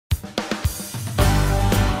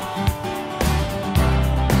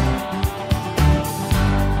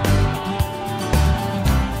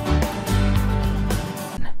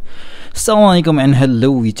Assalamualaikum and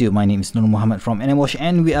hello YouTube, my name is Nur Muhammad from NMWatch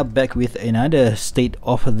and we are back with another state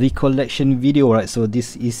of the collection video. Right, so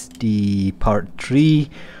this is the part 3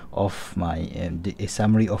 of my a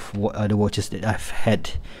summary of what are the watches that I've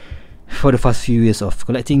had for the past few years of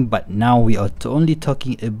collecting, but now we are only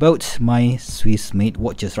talking about my Swiss made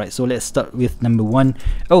watches. Right, so let's start with number 1.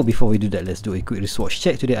 Oh, before we do that, let's do a quick wristwatch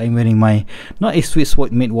check. Today I'm wearing my, not a Swiss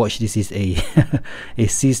made watch, this is a a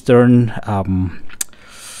Lucern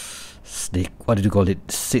what did you call it,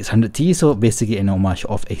 600T, so basically an homage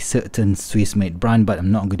of a certain Swiss made brand, but I'm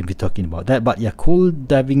not going to be talking about that. But yeah, cool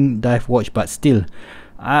dive watch, but still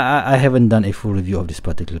I haven't done a full review of this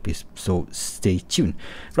particular piece, so stay tuned.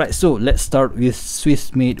 Right, so let's start with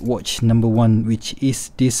Swiss made watch number 1, which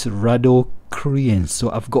is this Rado Kriens.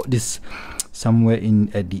 So I've got this somewhere in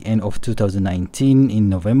at the end of 2019 in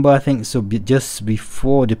November, I think, so just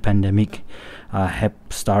before the pandemic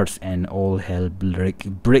starts and all hell break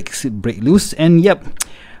loose. And yep,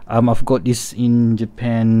 I've got this in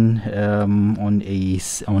Japan on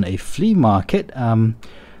a flea market.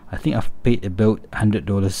 I think I've paid about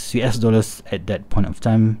 $100 US dollars at that point of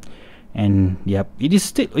time, and yep, it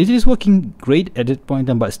is working great at that point in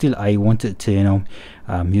time, but still I wanted to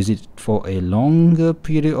use it for a longer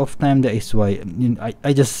period of time. That is why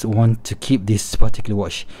I just want to keep this particular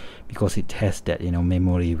watch, because it has that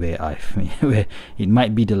memory where where it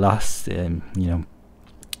might be the last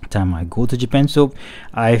time I go to Japan. So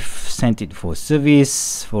I've sent it for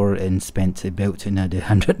service and spent about another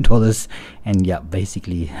 $100, and yeah,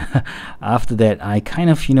 basically after that I kind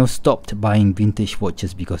of stopped buying vintage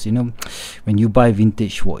watches, because when you buy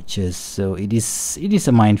vintage watches, so it is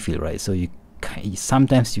a minefield, right? So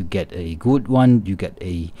sometimes you get a good one, you get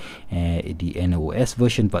the NOS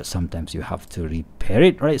version, but sometimes you have to repair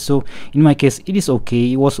it, right? So in my case it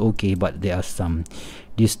was okay, but there are some,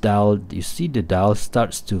 this dial, you see the dial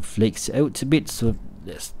starts to flakes out a bit, so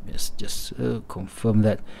let's just confirm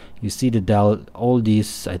that. You see the dial, all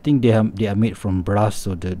these, I think they are made from brass,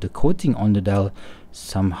 so the coating on the dial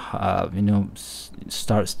somehow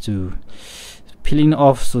starts to peeling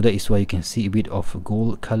off, so that is why you can see a bit of a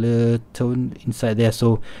gold color tone inside there.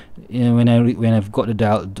 So when I've got the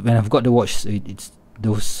dial, when I've got the watch, it's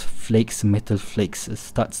those flakes, metal flakes,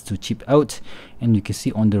 starts to chip out, and you can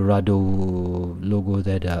see on the Rado logo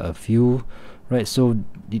that there are a few, right? So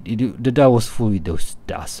the dial was full with those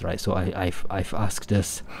dust, right? So I've asked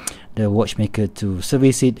the watchmaker to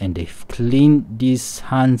service it, and they've cleaned these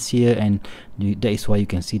hands here, and that is why you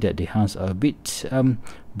can see that the hands are a bit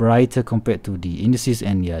brighter compared to the indices,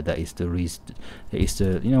 and yeah, that is the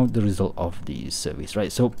the result of the service, right?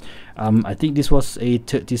 So I think this was a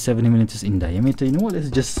 37mm in diameter. You know what, let's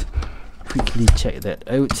just quickly check that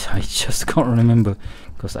out. I just can't remember,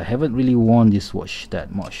 because I haven't really worn this watch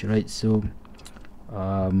that much, right? So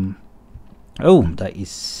oh, that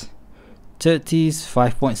is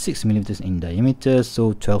 35.6mm in diameter,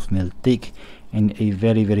 so 12mm thick, and a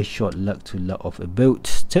very short lug to lug of about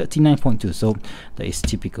 39.2. so that is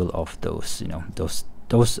typical of those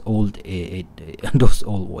those old those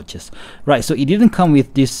old watches, right? So it didn't come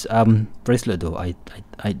with this bracelet though.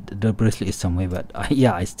 The bracelet is somewhere, but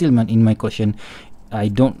yeah, I still in my collection. I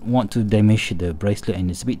don't want to damage the bracelet, and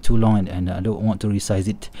it's a bit too long, and I don't want to resize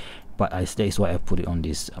it, but that is why I put it on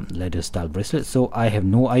this leather style bracelet. So I have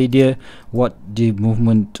no idea what the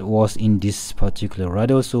movement was in this particular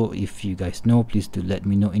Rado, so if you guys know, please do let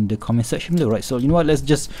me know in the comment section below, right? So you know what, let's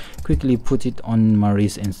just quickly put it on my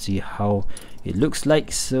wrist and see how it looks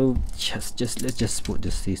like. So let's just put the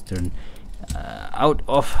Lucern out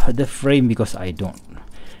of the frame, because I don't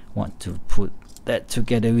want to put that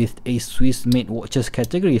together with a Swiss made watches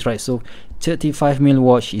categories, right? So 35mm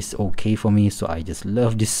watch is okay for me, so I just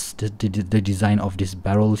love this the design of this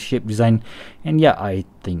barrel shaped design, and yeah, I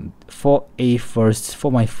think for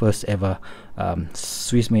my first ever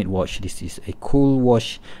Swiss made watch, this is a cool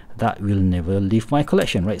watch that will never leave my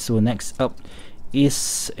collection, right? So next up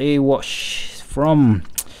is a watch from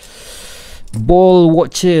Ball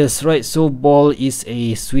watches, right? So Ball is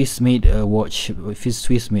a Swiss made watch,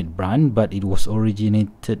 Swiss made brand, but it was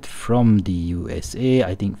originated from the USA,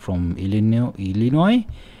 I think from Illinois.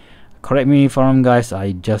 Correct me if I'm wrong, guys,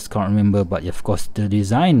 I just can't remember. But of course the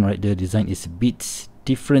design, right, the design is a bit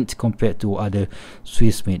different compared to other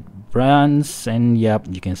Swiss made brands, and yeah,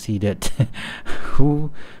 you can see that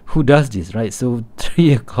who does this, right? So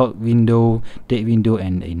 3 o'clock window, date window,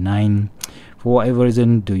 and a 9. For whatever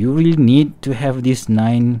reason, do you really need to have this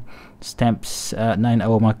 9 stamps,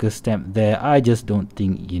 9-hour marker stamp there? I just don't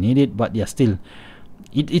think you need it, but yeah, still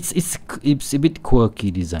it's a bit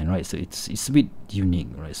quirky design, right? So it's a bit unique,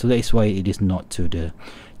 right? So that is why it is not to the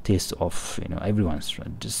taste of, you know, everyone's,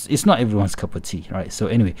 just it's not everyone's cup of tea, right? So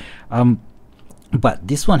anyway, but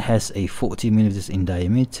this one has a 40 millimeters in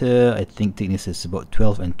diameter. I think thickness is about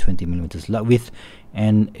 12 and 20 millimeters lug width,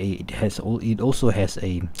 and it also has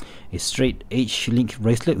a straight edge link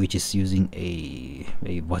bracelet, which is using a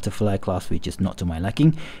butterfly clasp, which is not to my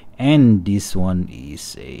liking. And this one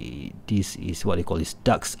is what they call this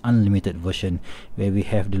Ducks Unlimited version, where we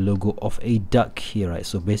have the logo of a duck here, right?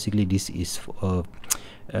 So basically this is for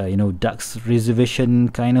you know, Ducks reservation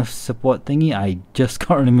kind of support thingy. I just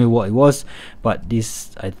can't remember what it was, but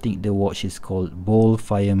this, I think the watch is called Bold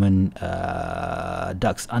Fireman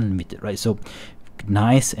Ducks Unlimited, right? So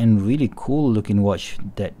nice and really cool looking watch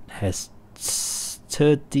that has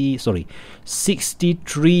 63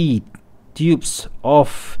 tubes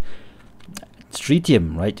of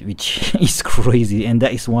tritium, right, which is crazy, and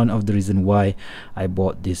that is one of the reason why I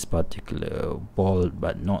bought this particular ball,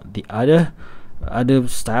 but not the other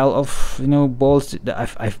style of, you know, balls that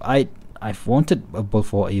I've wanted a ball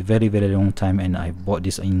for a very long time, and I bought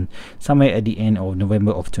this in somewhere at the end of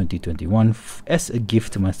November of 2021 as a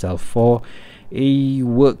gift to myself for a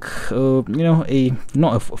work, you know,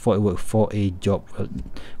 for a job,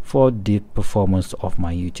 for the performance of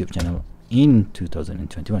my YouTube channel in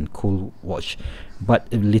 2021. Cool watch, but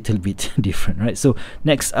a little bit different, right? So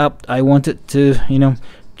next up, I wanted to, you know,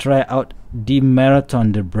 try out the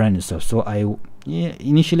Marathon, the brand itself. So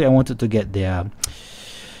initially I wanted to get their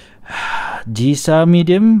Gisa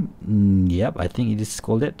medium. Yep, I think it is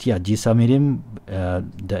called that. Yeah, Gisa medium.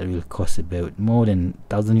 That will cost about more than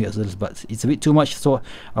 $1,000 US, but it's a bit too much, so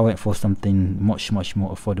I went for something much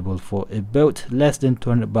more affordable. For about less than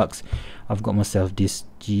 $200, I've got myself this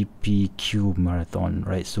GPQ Marathon,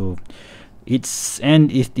 right? So it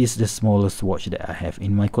is the smallest watch that I have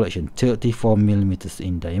in my collection, 34 millimeters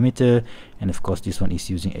in diameter, and of course this one is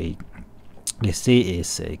using a, they say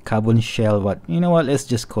it's a carbon shell, but you know what, let's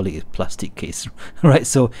just call it a plastic case, right?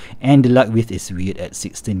 So, and the lug width is weird at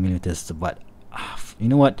 16 millimeters, but you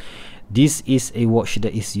know what, this is a watch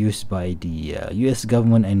that is used by the US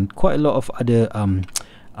government and quite a lot of other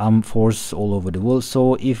armed force all over the world.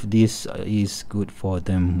 So if this is good for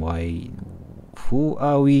them, who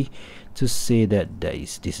are we to say that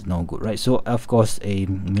this is no good, right? So of course, a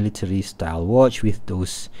military style watch with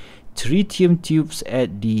those tritium tubes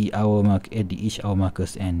at the hour mark, at the each hour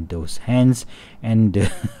markers, and those hands, and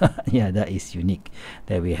yeah, that is unique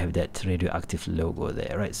that we have that radioactive logo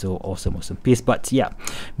there, right? So awesome piece, but yeah,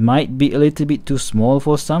 might be a little bit too small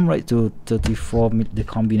for some, right? To 34, the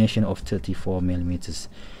combination of 34 millimeters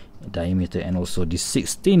diameter and also the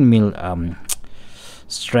 16 mil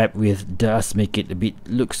strap width does make it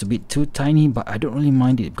looks a bit too tiny, but I don't really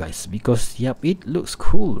mind it, guys, because yep, it looks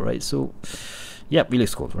cool, right? So yep, it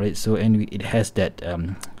looks cool, right? So, and it has that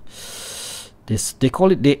this, they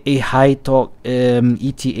call it a high torque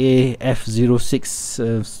ETA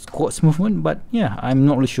F06 quartz movement, but yeah, I'm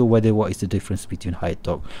not really sure what is the difference between high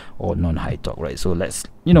torque or non-high torque, right? So let's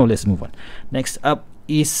move on. Next up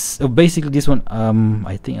is basically this one.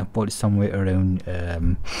 I think I bought it somewhere around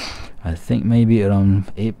I think maybe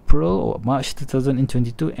around April or March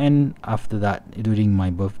 2022, and after that, during my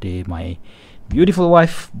birthday, my beautiful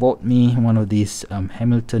wife bought me one of these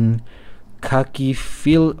Hamilton Khaki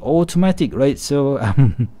field automatic, right? So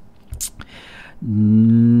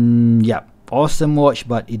yeah, awesome watch,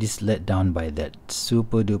 but it is let down by that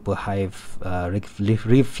super duper high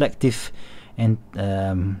reflective and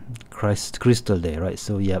crystal there, right?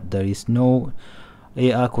 So yeah, there is no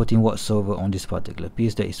AR coating whatsoever on this particular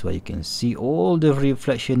piece. That is why you can see all the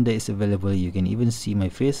reflection that is available. You can even see my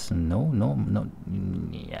face. Not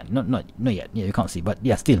yet. Yeah, you can't see, but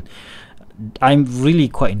yeah, still, I'm really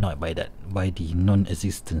quite annoyed by that, by the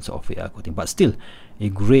non-existence of AR coating. But still, a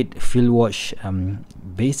great field watch.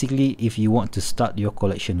 Basically, if you want to start your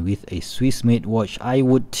collection with a Swiss-made watch, I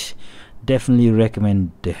would definitely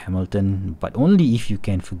recommend the Hamilton, but only if you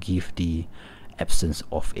can forgive the absence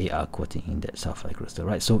of AR coating in that sapphire crystal,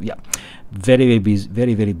 right? So yeah, very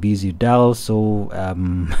busy dial. So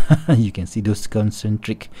you can see those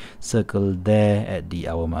concentric circle there at the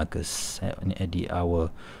hour markers,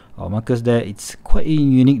 markers there. It's quite a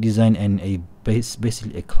unique design and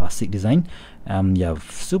basically a classic design. Yeah,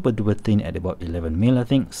 super duper thin at about 11 mil, I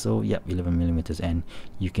think. So yeah, 11 millimeters, and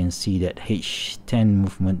you can see that H10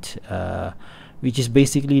 movement, which is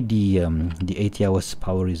basically the 80 hours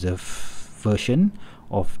power reserve version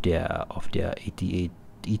of their ETA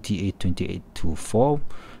 2824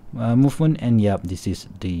 movement. And yeah, this is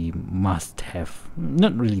the must-have,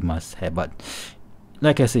 not really must-have, but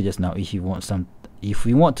like I said just now, if you want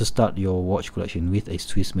to start your watch collection with a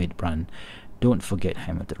Swiss-made brand, don't forget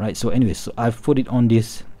Hamilton, right? So anyways, so I've put it on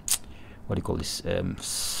this what do you call this,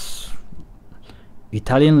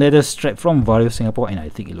 Italian leather strap from Vario Singapore, and I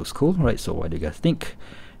think it looks cool, right? So what do you guys think?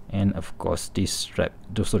 And of course this strap,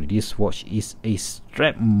 this watch is a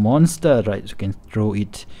strap monster, right? You can throw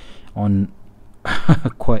it on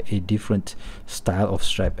quite a different style of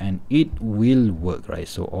strap and it will work, right?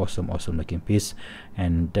 So awesome looking piece,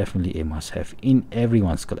 and definitely a must have in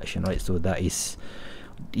everyone's collection, right? So that is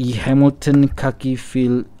the Hamilton Khaki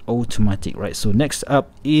Field Automatic, right? So next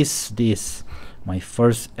up is this, my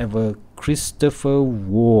first ever Christopher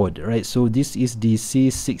Ward, right? So this is the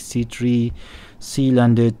C63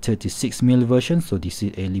 Sealander 36mm version. So this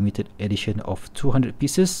is a limited edition of 200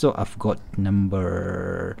 pieces. So I've got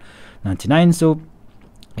number 99. So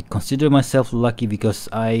I consider myself lucky because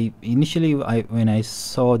initially when I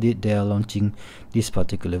saw that they are launching this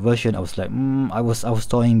particular version, I was like, I was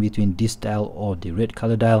toying between this dial or the red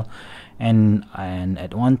color dial, and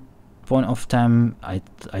at one point of time I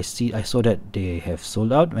saw that they have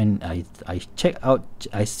sold out. When I check out,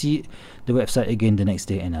 I see the website again the next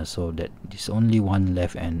day and I saw that there's only one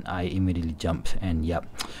left, and I immediately jumped. And yeah,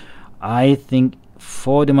 I think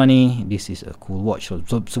for the money this is a cool watch.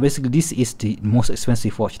 So basically this is the most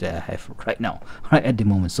expensive watch that I have right now, right at the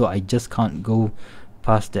moment. So I just can't go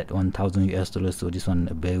past that 1,000 US dollars. So this one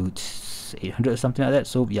about 800 or something like that.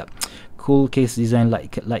 So yeah, cool case design,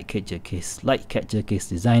 light catcher case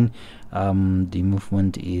design. The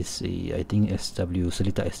movement is I think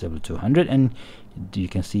Seletar SW200, and you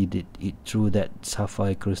can see that it through that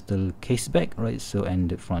sapphire crystal case back, right? So and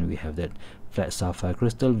the front we have that flat sapphire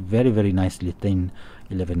crystal, very nicely thin,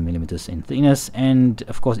 11mm in thickness, and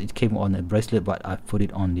of course it came on a bracelet, but I put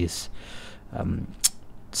it on this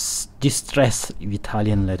distressed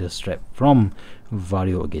Italian leather strap from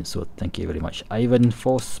Vario again. So thank you very much, Ivan,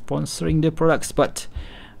 for sponsoring the products. But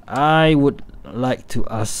I would like to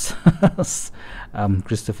ask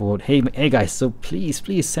Christopher Ward, hey guys, so please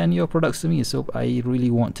send your products to me. So I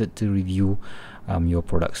really wanted to review your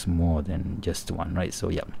products more than just one, right? So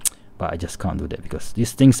yeah, but I just can't do that because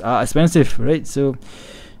these things are expensive, right? So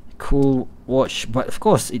cool watch, but of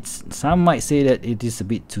course some might say that it is a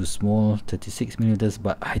bit too small, 36mm,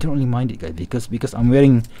 but I don't really mind it, guys, because I'm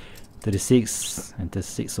wearing 36 and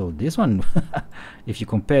 36. So this one if you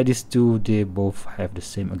compare these two, they both have the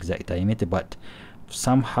same exact diameter, but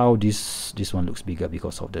somehow this one looks bigger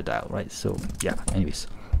because of the dial, right? So yeah, anyways,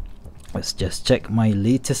 let's just check my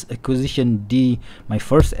latest acquisition, my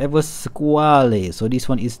first ever Squale. So this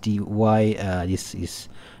one is the this is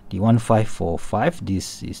the 1545.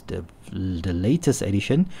 This is the latest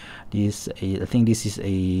edition. I think this is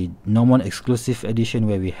a Gnomon exclusive edition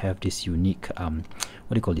where we have this unique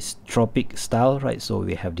what do you call this, Tropic style, right? So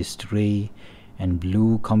we have this gray and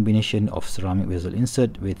blue combination of ceramic bezel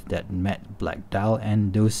insert with that matte black dial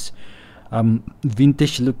and those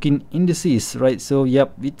vintage looking indices, right? So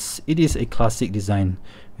yep, it is a classic design.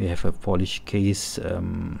 We have a polished case,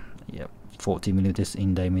 yep, 40mm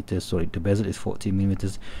in diameter. Sorry, the bezel is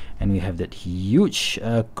 40mm, and we have that huge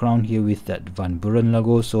crown here with that Van Buren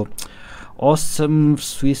logo. So awesome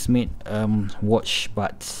Swiss made watch,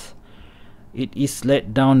 but it is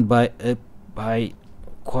let down by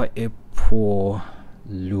quite a poor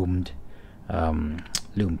loom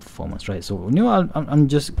performance, right? So you know, I'm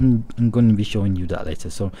going to be showing you that later.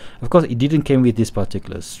 So of course it didn't came with this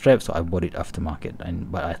particular strap, so I bought it aftermarket,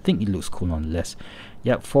 but I think it looks cool nonetheless.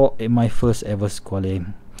 Yeah, for my first ever Squale,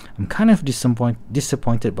 I'm kind of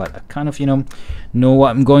disappointed, but I kind of know what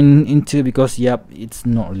I'm going into, because yep, it's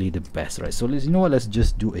not really the best, right? So let's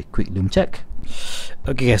just do a quick loom check.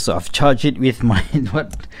 Okay, so I've charged it with my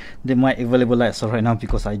my available lights right now,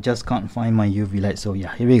 because I just can't find my UV light. So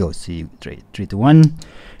yeah, here we go. See, 3, 2, 1,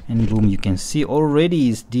 and boom, you can see already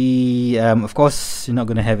is the of course you're not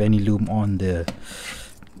gonna have any loom on the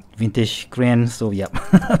vintage Kriens. So yeah,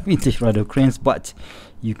 vintage Rado Kriens, but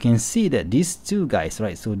you can see that these two guys,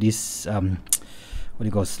 right? So this what do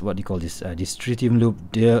you call this this tritium loop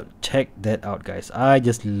there, check that out, guys. I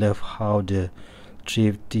just love how the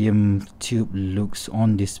tritium tube looks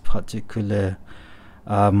on this particular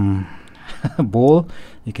ball.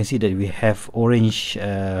 You can see that we have orange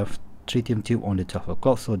tritium tube on the 12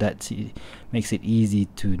 o'clock, so that makes it easy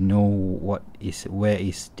to know where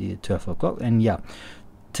is the 12 o'clock. And yeah,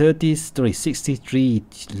 63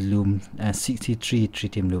 loom, 63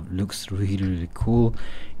 tritium loop looks really cool.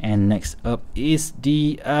 And next up is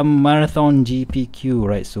the Marathon GPQ,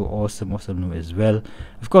 right? So awesome loop as well.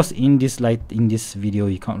 Of course, in this video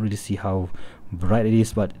you can't really see how bright it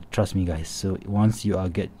is, but trust me, guys, so once you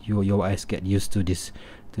your eyes get used to this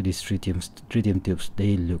tritium tubes,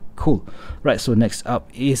 they look cool, right? So next up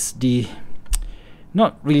is the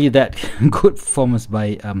not really that good performance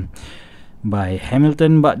by by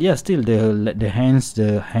Hamilton. But yeah, still the loom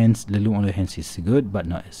on the hands is good, but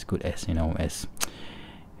not as good as, you know, as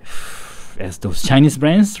those Chinese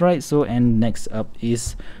brands, right? So, and next up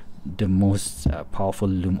is the most powerful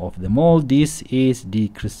loom of them all. This is the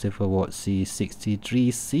Christopher Watt C63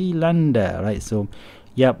 Sealander, right? So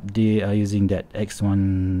yep, they are using that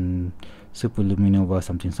X1 Super Luminova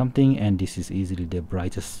something, and this is easily the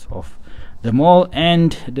brightest of them all.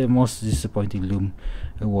 And the most disappointing loom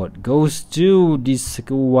award goes to this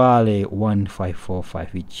Squale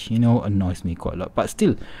 1545, which, you know, annoys me quite a lot, but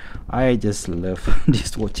still I just love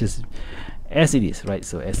these watches as it is, right?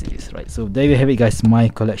 So as it is, right? So there you have it, guys, my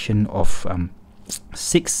collection of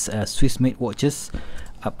 6 Swiss made watches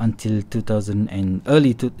up until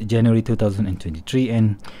January 2023.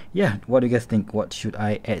 And yeah, what do you guys think? What should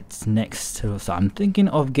I add next? So I'm thinking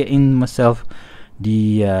of getting myself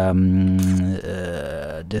the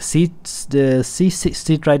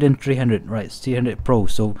C60 Trident 300, right? 300 Pro.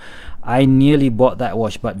 So I nearly bought that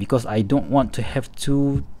watch, but because I don't want to have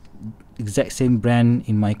two exact same brand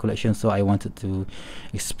in my collection, so I wanted to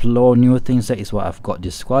explore new things. That is why I've got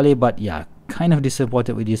this Squale. But yeah, kind of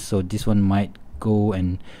disappointed with this, so this one might go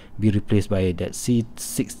and be replaced by that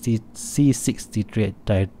C60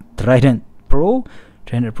 Trident Pro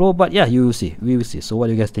 300 Pro. But yeah, you will see, we will see. So what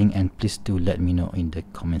do you guys think? And please do let me know in the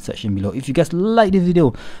comment section below. If you guys like this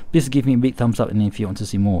video, please give me a big thumbs up, and if you want to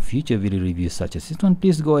see more future video reviews such as this one,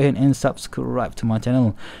 please go ahead and subscribe to my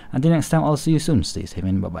channel. Until next time, I'll see you soon. Stay safe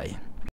and bye bye.